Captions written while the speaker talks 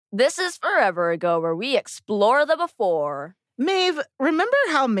This is Forever Ago, where we explore the before. Maeve, remember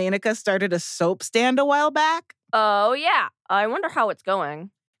how Menaka started a soap stand a while back? Oh, yeah. I wonder how it's going.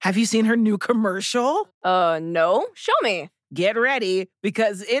 Have you seen her new commercial? No. Show me. Get ready,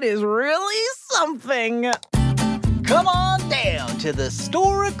 because it is really something. Come on down to the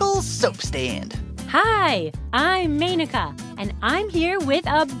Storical soap stand. Hi, I'm Menaka, and I'm here with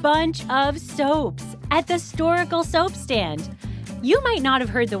a bunch of soaps at the Storical soap stand. You might not have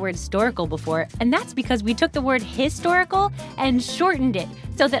heard the word Storical before, and that's because we took the word historical and shortened it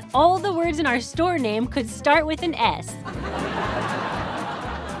so that all the words in our store name could start with an S.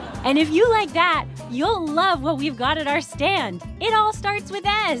 And if you like that, you'll love what we've got at our stand. It all starts with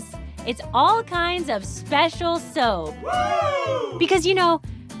S. It's all kinds of special soap. Woo! Because,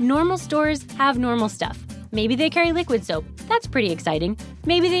 normal stores have normal stuff. Maybe they carry liquid soap. That's pretty exciting.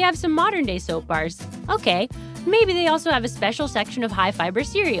 Maybe they have some modern-day soap bars. Okay. Maybe they also have a special section of high-fiber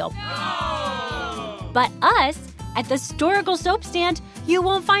cereal. No! But us, at the Storical soap stand, you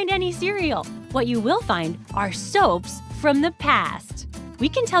won't find any cereal. What you will find are soaps from the past. We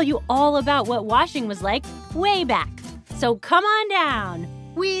can tell you all about what washing was like way back. So come on down.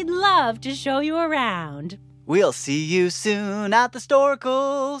 We'd love to show you around. We'll see you soon at the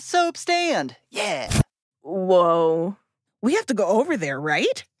Storical soap stand. Yeah. Whoa. We have to go over there,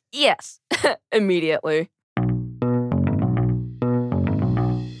 right? Yes. Immediately.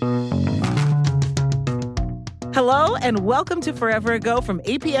 Hello, and welcome to Forever Ago from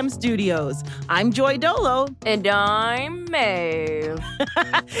APM Studios. I'm Joy Dolo. And I'm Maeve.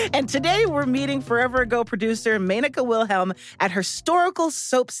 And today we're meeting Forever Ago producer Menaka Wilhelm at her Storical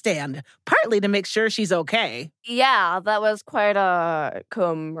soap stand, partly to make sure she's okay. Yeah, that was quite a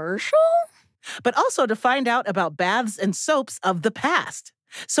commercial? But also to find out about baths and soaps of the past.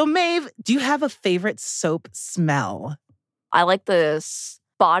 So Maeve, do you have a favorite soap smell? I like this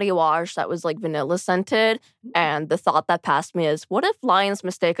body wash that was like vanilla scented, and the thought that passed me is, what if lions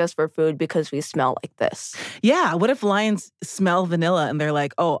mistake us for food because we smell like this? Yeah, what if lions smell vanilla and they're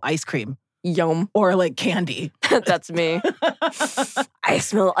like, oh, ice cream? Yum. Or like candy. That's me. I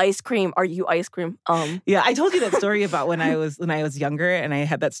smell ice cream. Are you ice cream? Yeah, I told you that story about when I was younger and I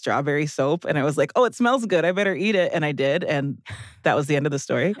had that strawberry soap and I was like, oh, it smells good. I better eat it. And I did. And that was the end of the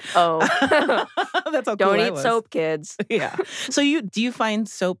story. Oh. That's how cool Don't I eat was. soap, kids. Yeah. So do you find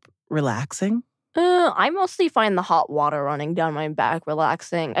soap relaxing? I mostly find the hot water running down my back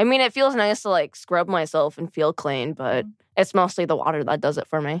relaxing. I mean, it feels nice to like scrub myself and feel clean, but it's mostly the water that does it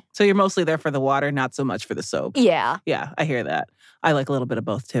for me. So you're mostly there for the water, not so much for the soap. Yeah. Yeah, I hear that. I like a little bit of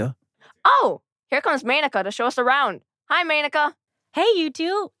both too. Oh, here comes Menaka to show us around. Hi, Menaka. Hey, you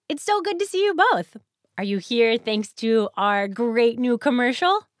two. It's so good to see you both. Are you here thanks to our great new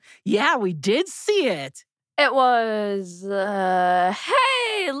commercial? Yeah, we did see it. It was,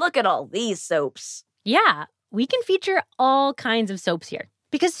 hey, look at all these soaps. Yeah, we can feature all kinds of soaps here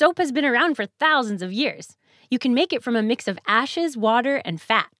because soap has been around for thousands of years. You can make it from a mix of ashes, water, and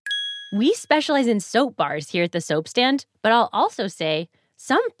fat. We specialize in soap bars here at the soap stand, but I'll also say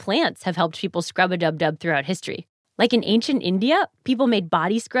some plants have helped people scrub-a-dub-dub throughout history. Like in ancient India, people made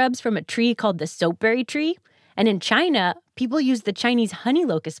body scrubs from a tree called the soapberry tree. And in China, people used the Chinese honey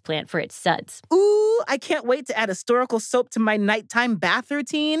locust plant for its suds. Ooh, I can't wait to add a Storical soap to my nighttime bath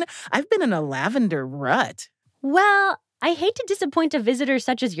routine. I've been in a lavender rut. Well, I hate to disappoint a visitor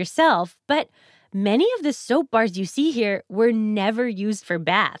such as yourself, but many of the soap bars you see here were never used for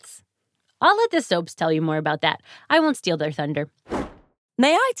baths. I'll let the soaps tell you more about that. I won't steal their thunder.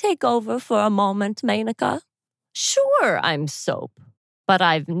 May I take over for a moment, Menaka? Sure, I'm soap, but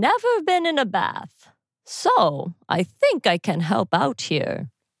I've never been in a bath. So, I think I can help out here.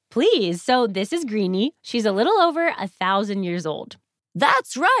 Please, so this is Greenie. She's a little over 1,000 years old.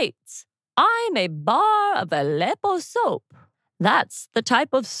 That's right. I'm a bar of Aleppo soap. That's the type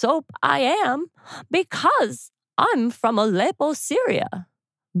of soap I am because I'm from Aleppo, Syria.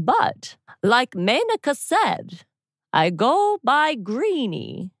 But, like Menaka said, I go by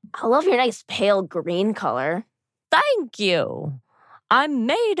Greenie. I love your nice pale green color. Thank you. I'm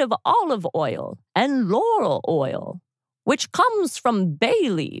made of olive oil and laurel oil, which comes from bay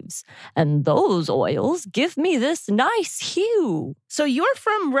leaves, and those oils give me this nice hue. So you're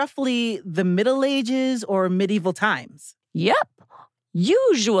from roughly the Middle Ages or medieval times? Yep.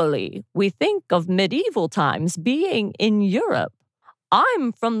 Usually, we think of medieval times being in Europe.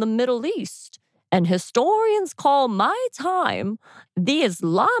 I'm from the Middle East, and historians call my time the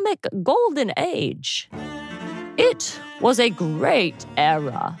Islamic Golden Age. It was a great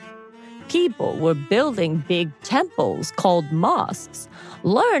era. People were building big temples called mosques,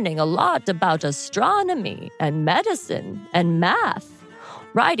 learning a lot about astronomy and medicine and math.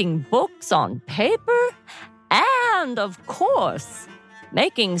 writing books on paper, and, of course,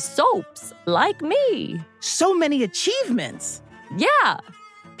 making soaps like me. So many achievements. Yeah,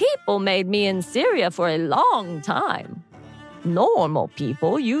 people made me in Syria for a long time. Normal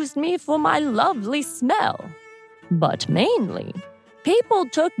people used me for my lovely smell. But mainly, people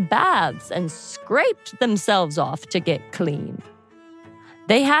took baths and scraped themselves off to get clean.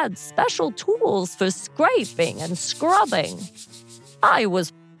 They had special tools for scraping and scrubbing. I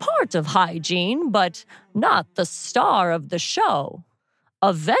was part of hygiene, but not the star of the show.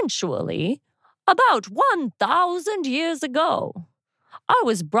 Eventually, about 1,000 years ago, I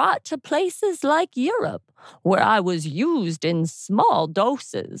was brought to places like Europe, where I was used in small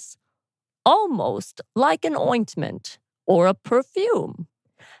doses, almost like an ointment or a perfume.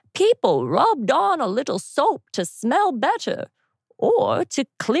 People rubbed on a little soap to smell better, or to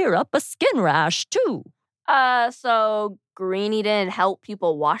clear up a skin rash, too. So Greenie didn't help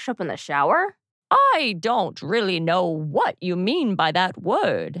people wash up in the shower? I don't really know what you mean by that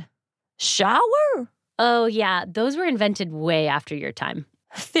word. Shower? Oh, yeah, those were invented way after your time.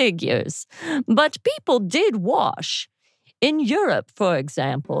 Figures. But people did wash. In Europe, for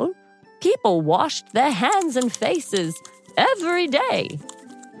example, people washed their hands and faces every day.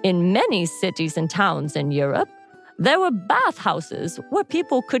 In many cities and towns in Europe, there were bathhouses where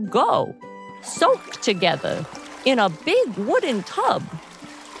people could go, soaked together in a big wooden tub.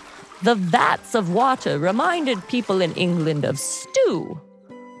 The vats of water reminded people in England of stew,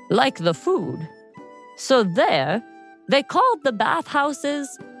 like the food. So there, they called the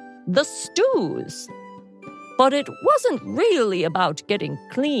bathhouses the stews. But it wasn't really about getting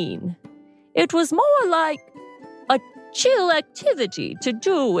clean. It was more like a chill activity to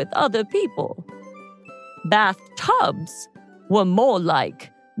do with other people. Bathtubs were more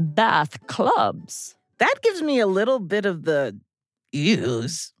like bath clubs. That gives me a little bit of the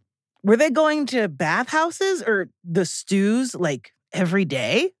ews. Were they going to bathhouses or the stews like every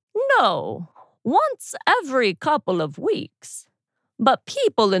day? No, once every couple of weeks. But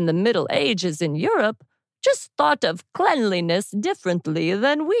people in the Middle Ages in Europe just thought of cleanliness differently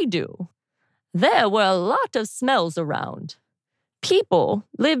than we do. There were a lot of smells around. People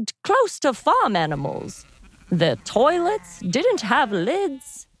lived close to farm animals. Their toilets didn't have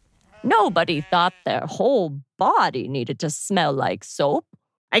lids. Nobody thought their whole body needed to smell like soap.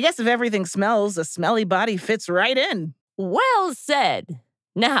 I guess if everything smells, a smelly body fits right in. Well said.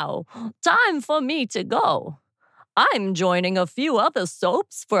 Now, time for me to go. I'm joining a few other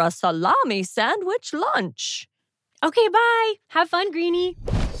soaps for a salami sandwich lunch. Okay, bye. Have fun, Greenie.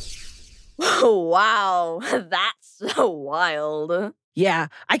 Wow, that's so wild. Yeah,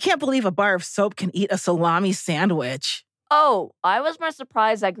 I can't believe a bar of soap can eat a salami sandwich. Oh, I was more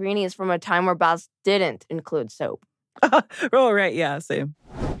surprised that Greenie is from a time where baths didn't include soap. Oh, right, yeah, same.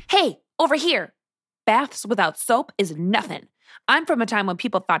 Hey, over here. Baths without soap is nothing. I'm from a time when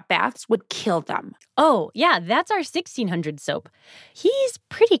people thought baths would kill them. Oh, yeah, that's our 1600 soap. He's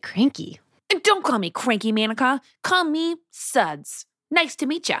pretty cranky. And don't call me cranky, Menaka. Call me Suds. Nice to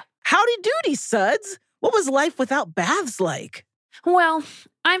meet ya. Howdy doody, Suds. What was life without baths like? Well,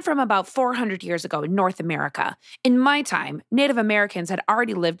 I'm from about 400 years ago in North America. In my time, Native Americans had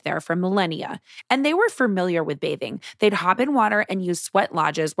already lived there for millennia, and they were familiar with bathing. They'd hop in water and use sweat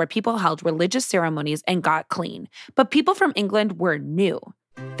lodges where people held religious ceremonies and got clean. But people from England were new.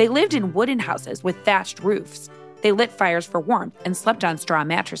 They lived in wooden houses with thatched roofs. They lit fires for warmth and slept on straw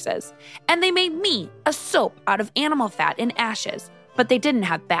mattresses. And they made me a soap out of animal fat and ashes, but they didn't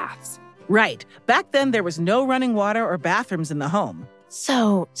have baths. Right. Back then, there was no running water or bathrooms in the home.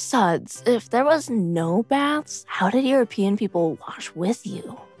 So, Suds, if there was no baths, how did European people wash with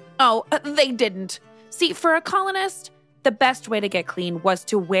you? Oh, they didn't. See, for a colonist, the best way to get clean was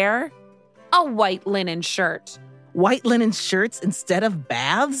to wear a white linen shirt. White linen shirts instead of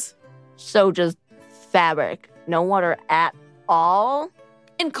baths? So just fabric, no water at all?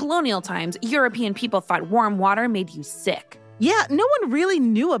 In colonial times, European people thought warm water made you sick. Yeah, no one really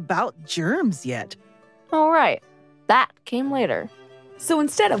knew about germs yet. All right, that came later. So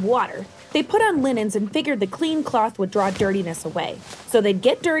instead of water, they put on linens and figured the clean cloth would draw dirtiness away. So they'd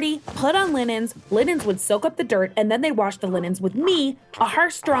get dirty, put on linens would soak up the dirt, and then they'd wash the linens with me, a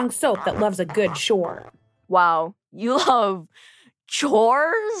harsh, strong soap that loves a good chore. Wow, you love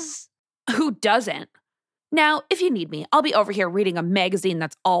chores? Who doesn't? Now, if you need me, I'll be over here reading a magazine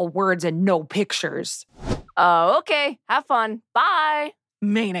that's all words and no pictures. Oh, okay. Have fun. Bye.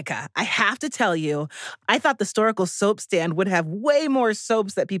 Menaka, I have to tell you, I thought the Storical soap stand would have way more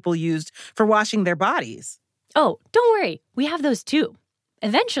soaps that people used for washing their bodies. Oh, don't worry. We have those too.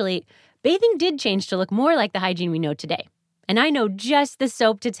 Eventually, bathing did change to look more like the hygiene we know today. and I know just the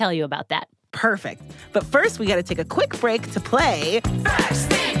soap to tell you about that. Perfect. But first, we got to take a quick break to play First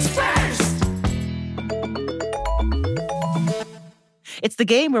Things First. It's the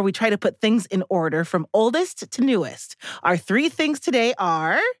game where we try to put things in order from oldest to newest. Our 3 things today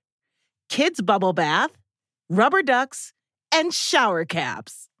are kids' bubble bath, rubber ducks, and shower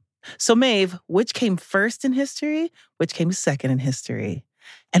caps. So, Maeve, which came first in history, which came second in history,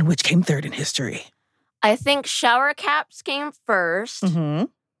 and which came third in history? I think shower caps came first. Mm-hmm.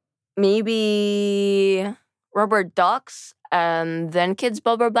 Maybe rubber ducks and then kids'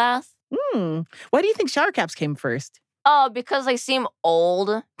 bubble bath. Why do you think shower caps came first? Oh, because they seem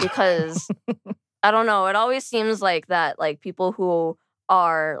old. Because, I don't know, it always seems like that, like, people who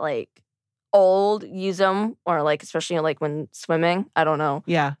are, like, old use them, or, like, especially, like, when swimming. I don't know.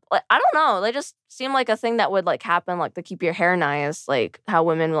 Yeah. Like, I don't know. They just seem like a thing that would, like, happen, like, to keep your hair nice, like, how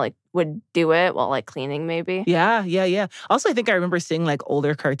women, like, would do it while, like, cleaning, maybe. Yeah. Also, I think I remember seeing, like,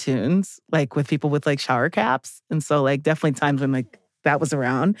 older cartoons, like, with people with, like, shower caps. And so, like, definitely times when, like, that was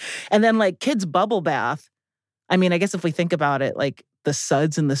around. And then, like, kids' bubble bath. I mean, I guess if we think about it, like, the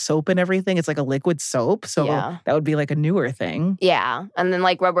suds and the soap and everything, it's like a liquid soap. So that would be, like, a newer thing. Yeah. And then,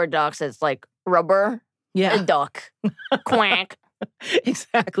 like, rubber ducks, it's, like, rubber, a duck, quack.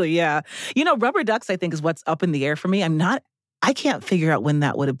 Exactly, yeah. You know, rubber ducks, I think, is what's up in the air for me. I can't figure out when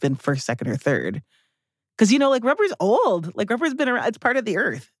that would have been first, second, or third. Because, you know, like, rubber's old. Like, rubber's been around. It's part of the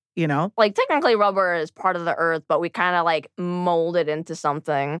earth, you know? Like, technically, rubber is part of the earth, but we kind of, like, mold it into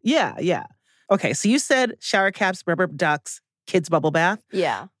something. Yeah. Okay, so you said shower caps, rubber ducks, kids' bubble bath.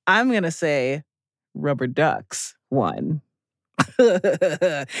 Yeah. I'm going to say rubber ducks, 1.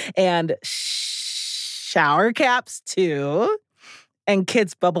 And shower caps, 2. And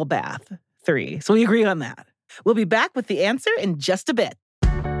kids' bubble bath, 3. So we agree on that. We'll be back with the answer in just a bit.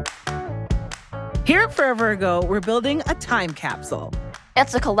 Here at Forever Ago, we're building a time capsule.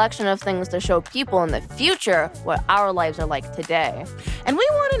 It's a collection of things to show people in the future what our lives are like today. And we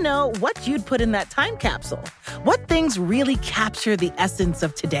want to know what you'd put in that time capsule. What things really capture the essence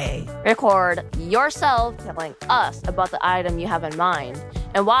of today? Record yourself telling us about the item you have in mind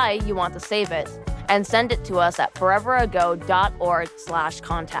and why you want to save it. And send it to us at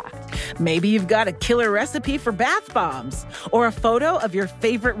foreverago.org/contact. Maybe you've got a killer recipe for bath bombs, or a photo of your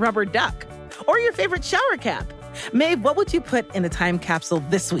favorite rubber duck, or your favorite shower cap. Maeve, what would you put in a time capsule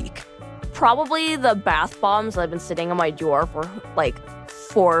this week? Probably the bath bombs that have been sitting on my drawer for like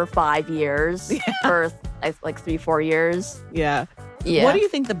 4 or 5 years. For like 3-4 years. Yeah. What do you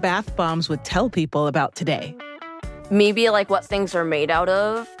think the bath bombs would tell people about today? Maybe like what things are made out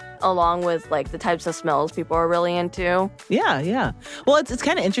of, along with like the types of smells people are really into. Yeah. Well, it's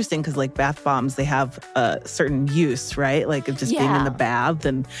kind of interesting because like bath bombs, they have a certain use, right? Like of just being in the bath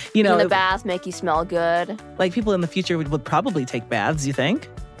and, you know. In the bath, make you smell good. Like people in the future would probably take baths, you think?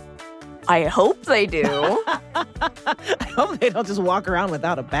 I hope they do. I hope they don't just walk around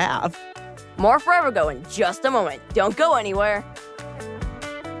without a bath. More Forever Go in just a moment. Don't go anywhere.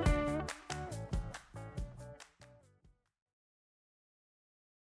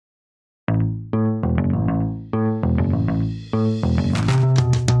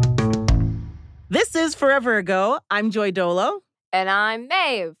 This is Forever Ago. I'm Joy Dolo. And I'm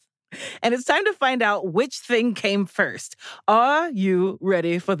Maeve. And it's time to find out which thing came first. Are you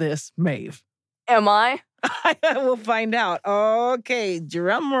ready for this, Maeve? Am I? We'll find out. Okay,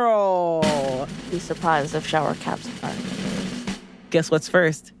 drum roll. Be surprised if shower caps are. Guess what's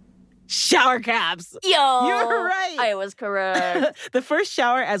first? Shower caps. Yo! You're right. I was correct. The first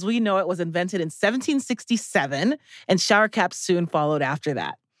shower as we know it was invented in 1767, and shower caps soon followed after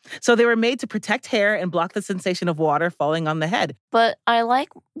that. So they were made to protect hair and block the sensation of water falling on the head. But I like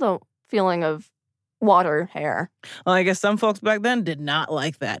the feeling of water hair. Well, I guess some folks back then did not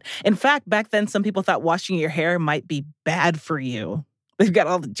like that. In fact, back then, some people thought washing your hair might be bad for you. They've got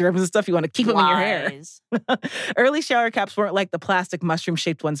all the germs and stuff. You want to keep them in your hair. Early shower caps weren't like the plastic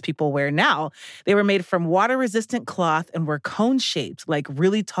mushroom-shaped ones people wear now. They were made from water-resistant cloth and were cone-shaped, like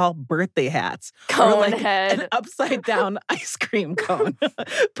really tall birthday hats. Cone or like head. An upside-down ice cream cone.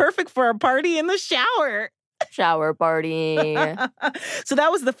 Perfect for a party in the shower. Shower party. So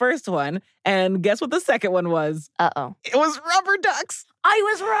that was the first one. And guess what the second one was? Uh-oh. It was rubber ducks. I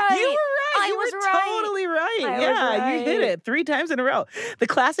was right. You were right. You were totally right. You hit it 3 times in a row. The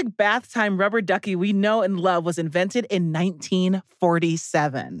classic bath time rubber ducky we know and love was invented in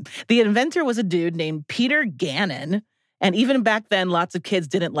 1947. The inventor was a dude named Peter Gannon. And even back then, lots of kids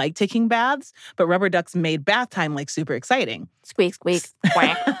didn't like taking baths, but rubber ducks made bath time like super exciting. Squeak, squeak,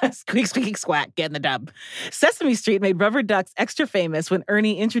 quack. Squeak, squeak, squack, get in the dub. Sesame Street made rubber ducks extra famous when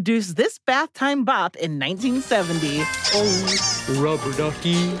Ernie introduced this bath time bop in 1970. Oh, rubber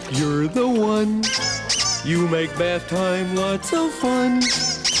ducky, you're the one. You make bath time lots of fun.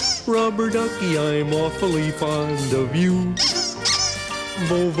 Rubber ducky, I'm awfully fond of you.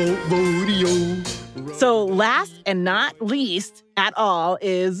 Vo-vo-vo-de-o. So last and not least at all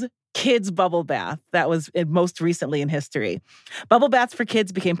is kids' bubble bath. That was most recently in history. Bubble baths for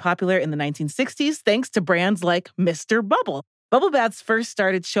kids became popular in the 1960s thanks to brands like Mr. Bubble. Bubble baths first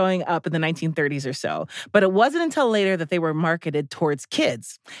started showing up in the 1930s or so, but it wasn't until later that they were marketed towards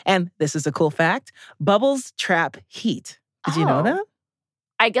kids. And this is a cool fact, bubbles trap heat. Did you know that?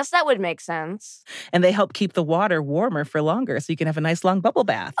 I guess that would make sense. And they help keep the water warmer for longer so you can have a nice long bubble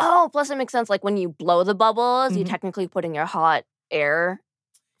bath. Oh, plus it makes sense. Like when you blow the bubbles, you technically putting your hot air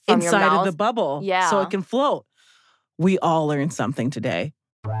from your inside mouth. of the bubble. Yeah. So it can float. We all learned something today.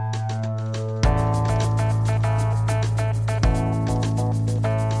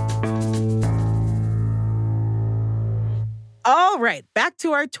 All right, back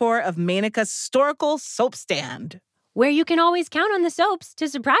to our tour of Menaka's Storical soap stand. Where you can always count on the soaps to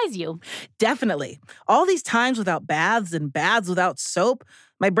surprise you. Definitely. All these times without baths and baths without soap,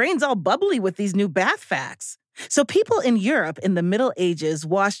 my brain's all bubbly with these new bath facts. So people in Europe in the Middle Ages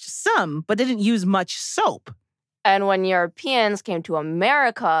washed some, but didn't use much soap. And when Europeans came to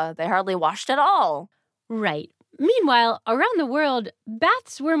America, they hardly washed at all. Right. Meanwhile, around the world,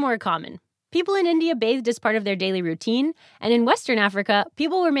 baths were more common. People in India bathed as part of their daily routine, and in Western Africa,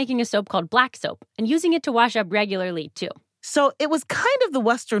 people were making a soap called black soap and using it to wash up regularly, too. So it was kind of the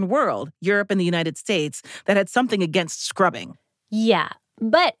Western world, Europe and the United States, that had something against scrubbing. Yeah,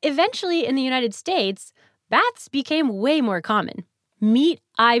 but eventually in the United States, baths became way more common. Meet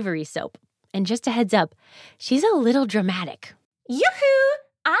Ivory soap. And just a heads up, she's a little dramatic. Yoo-hoo!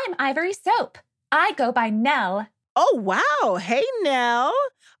 I'm Ivory Soap. I go by Nell. Oh, wow. Hey, Nell.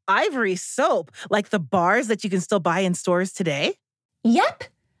 Ivory soap, like the bars that you can still buy in stores today? Yep,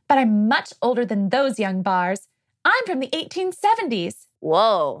 but I'm much older than those young bars. I'm from the 1870s.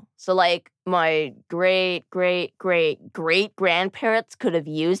 Whoa. So like my great-great-great-great-grandparents could have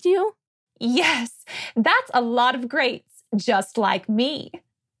used you? Yes, that's a lot of greats, just like me.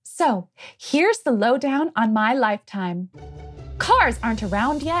 So here's the lowdown on my lifetime. Cars aren't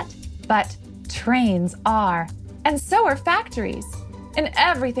around yet, but trains are. And so are factories. And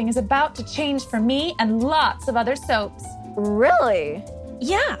everything is about to change for me and lots of other soaps. Really?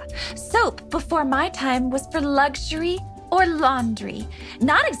 Yeah, soap before my time was for luxury or laundry.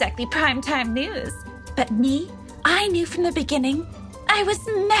 Not exactly primetime news. But me, I knew from the beginning I was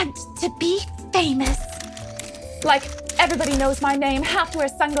meant to be famous. Like, everybody knows my name, have to wear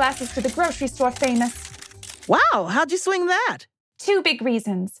sunglasses to the grocery store famous. Wow, how'd you swing that? 2 big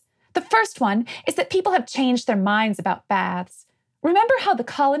reasons. The first one is that people have changed their minds about baths. Remember how the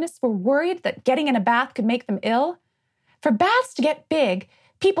colonists were worried that getting in a bath could make them ill? For baths to get big,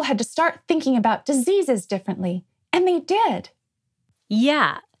 people had to start thinking about diseases differently, and they did.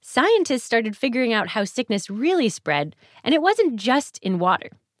 Yeah, scientists started figuring out how sickness really spread, and it wasn't just in water.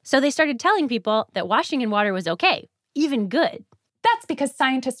 So they started telling people that washing in water was okay, even good. That's because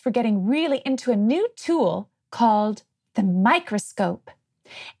scientists were getting really into a new tool called the microscope.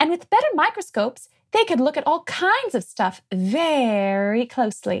 And with better microscopes, they could look at all kinds of stuff very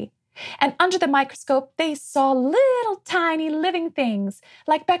closely. And under the microscope, they saw little tiny living things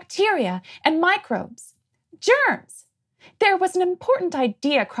like bacteria and microbes, germs. There was an important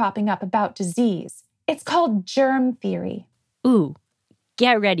idea cropping up about disease. It's called germ theory. Ooh,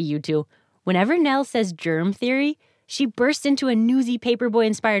 get ready, you two. Whenever Nell says germ theory, she bursts into a newsy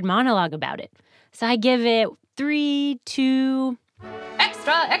Paperboy-inspired monologue about it. So I give it 3, 2...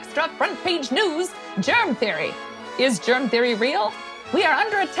 Extra front page news, germ theory. Is germ theory real? We are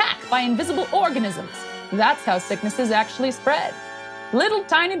under attack by invisible organisms. That's how sicknesses actually spread. Little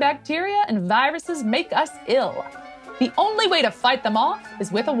tiny bacteria and viruses make us ill. The only way to fight them off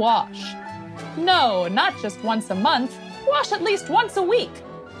is with a wash. No, not just once a month. Wash at least once a week.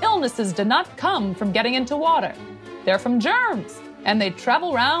 Illnesses do not come from getting into water. They're from germs, and they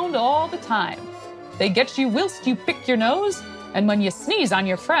travel around all the time. They get you whilst you pick your nose, and when you sneeze on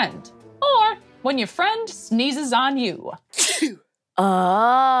your friend, or when your friend sneezes on you.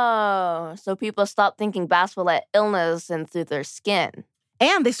 Oh, so people stopped thinking baths will let illness in through their skin.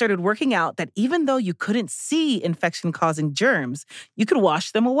 And they started working out that even though you couldn't see infection-causing germs, you could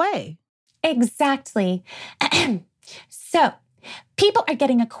wash them away. Exactly. So, People are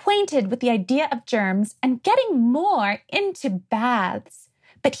getting acquainted with the idea of germs and getting more into baths.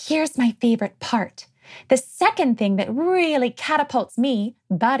 But here's my favorite part. The second thing that really catapults me,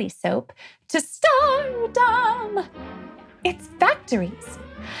 body soap, to stardom. It's factories.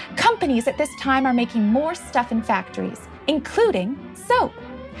 Companies at this time are making more stuff in factories, including soap.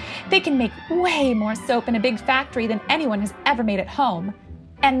 They can make way more soap in a big factory than anyone has ever made at home.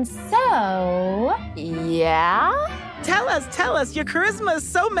 And so... Yeah? Tell us. Your charisma is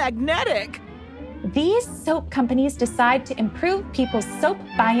so magnetic. These soap companies decide to improve people's soap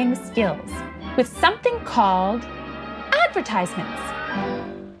buying skills with something called advertisements.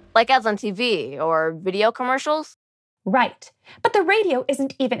 Like ads on TV or video commercials? Right. But the radio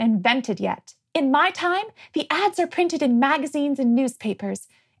isn't even invented yet. In my time, the ads are printed in magazines and newspapers,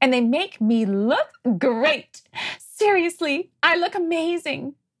 and they make me look great. Seriously, I look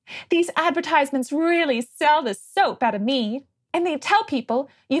amazing. These advertisements really sell the soap out of me, and they tell people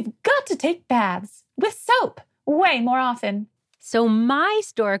you've got to take baths with soap way more often. So my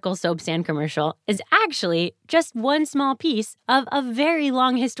Storical soap stand commercial is actually just one small piece of a very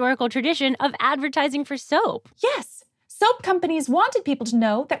long historical tradition of advertising for soap. Yes, soap companies wanted people to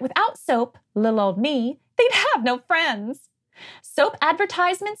know that without soap, little old me, they'd have no friends. Soap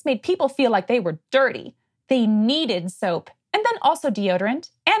advertisements made people feel like they were dirty. They needed soap, and then also deodorant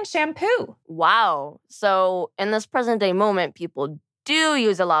and shampoo. Wow. So in this present day moment, people do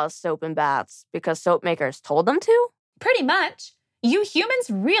use a lot of soap in baths because soap makers told them to? Pretty much. You humans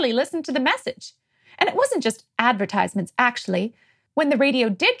really listened to the message. And it wasn't just advertisements, actually. When the radio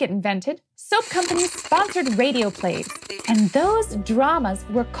did get invented, soap companies sponsored radio plays. And those dramas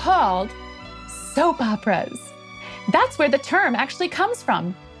were called soap operas. That's where the term actually comes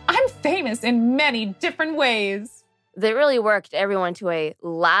from. I'm famous in many different ways. They really worked everyone to a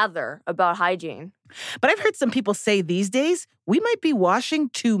lather about hygiene. But I've heard some people say these days we might be washing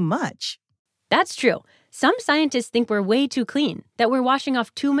too much. That's true. Some scientists think we're way too clean, that we're washing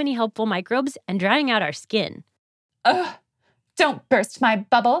off too many helpful microbes and drying out our skin. Ugh, don't burst my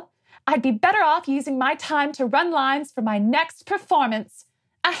bubble. I'd be better off using my time to run lines for my next performance.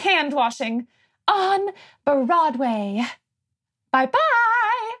 A hand washing on Broadway.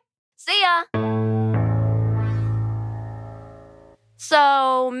 Bye-bye. See ya.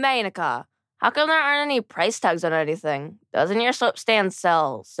 So, Menaka, how come there aren't any price tags on anything? Doesn't your soap stand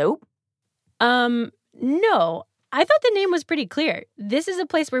sell soap? No. I thought the name was pretty clear. This is a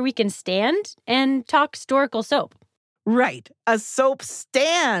place where we can stand and talk Storical soap. Right. A soap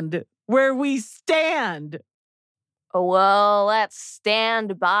stand where we stand. Well, let's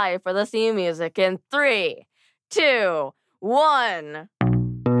stand by for the theme music in 3, 2, 1.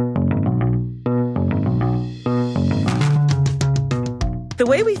 The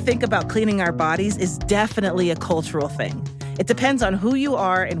way we think about cleaning our bodies is definitely a cultural thing. It depends on who you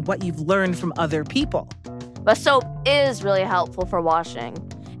are and what you've learned from other people. But soap is really helpful for washing.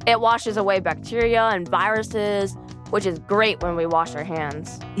 It washes away bacteria and viruses, which is great when we wash our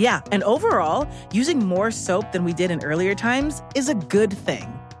hands. Yeah, and overall, using more soap than we did in earlier times is a good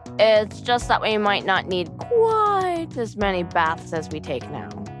thing. It's just that we might not need quite as many baths as we take now.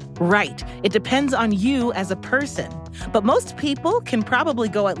 Right. It depends on you as a person. But most people can probably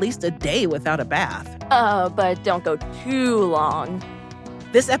go at least a day without a bath. But don't go too long.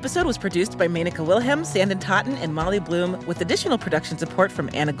 This episode was produced by Menaka Wilhelm, Sandon Totten, and Molly Bloom, with additional production support from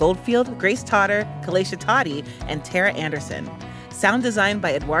Anna Goldfield, Grace Totter, Kalaisha Toddy, and Tara Anderson. Sound design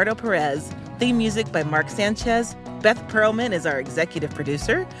by Eduardo Perez. Theme music by Mark Sanchez. Beth Perlman is our executive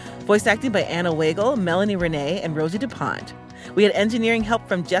producer. Voice acting by Anna Wagle, Melanie Renee, and Rosie DuPont. We had engineering help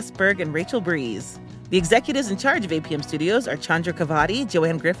from Jess Berg and Rachel Breeze. The executives in charge of APM Studios are Chandra Kavadi,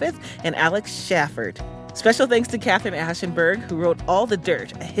 Joanne Griffith, and Alex Shafford. Special thanks to Catherine Aschenberg, who wrote All the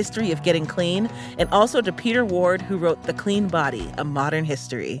Dirt, A History of Getting Clean, and also to Peter Ward, who wrote The Clean Body, A Modern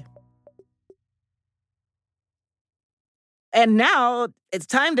History. And now it's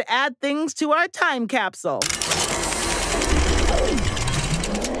time to add things to our time capsule.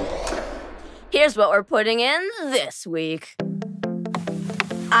 Here's what we're putting in this week.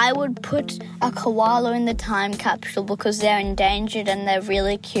 I would put a koala in the time capsule because they're endangered and they're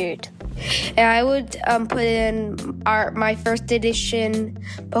really cute. And I would put in my first edition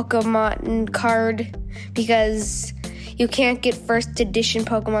Pokemon card because you can't get first edition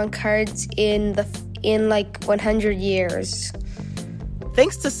Pokemon cards in like 100 years.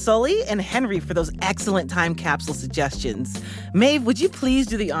 Thanks to Sully and Henry for those excellent time capsule suggestions. Maeve, would you please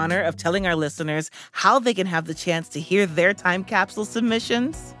do the honor of telling our listeners how they can have the chance to hear their time capsule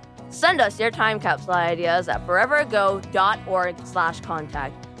submissions? Send us your time capsule ideas at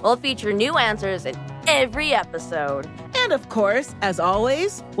foreverago.org/contact. We'll feature new answers in every episode. And of course, as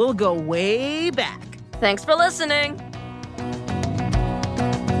always, we'll go way back. Thanks for listening.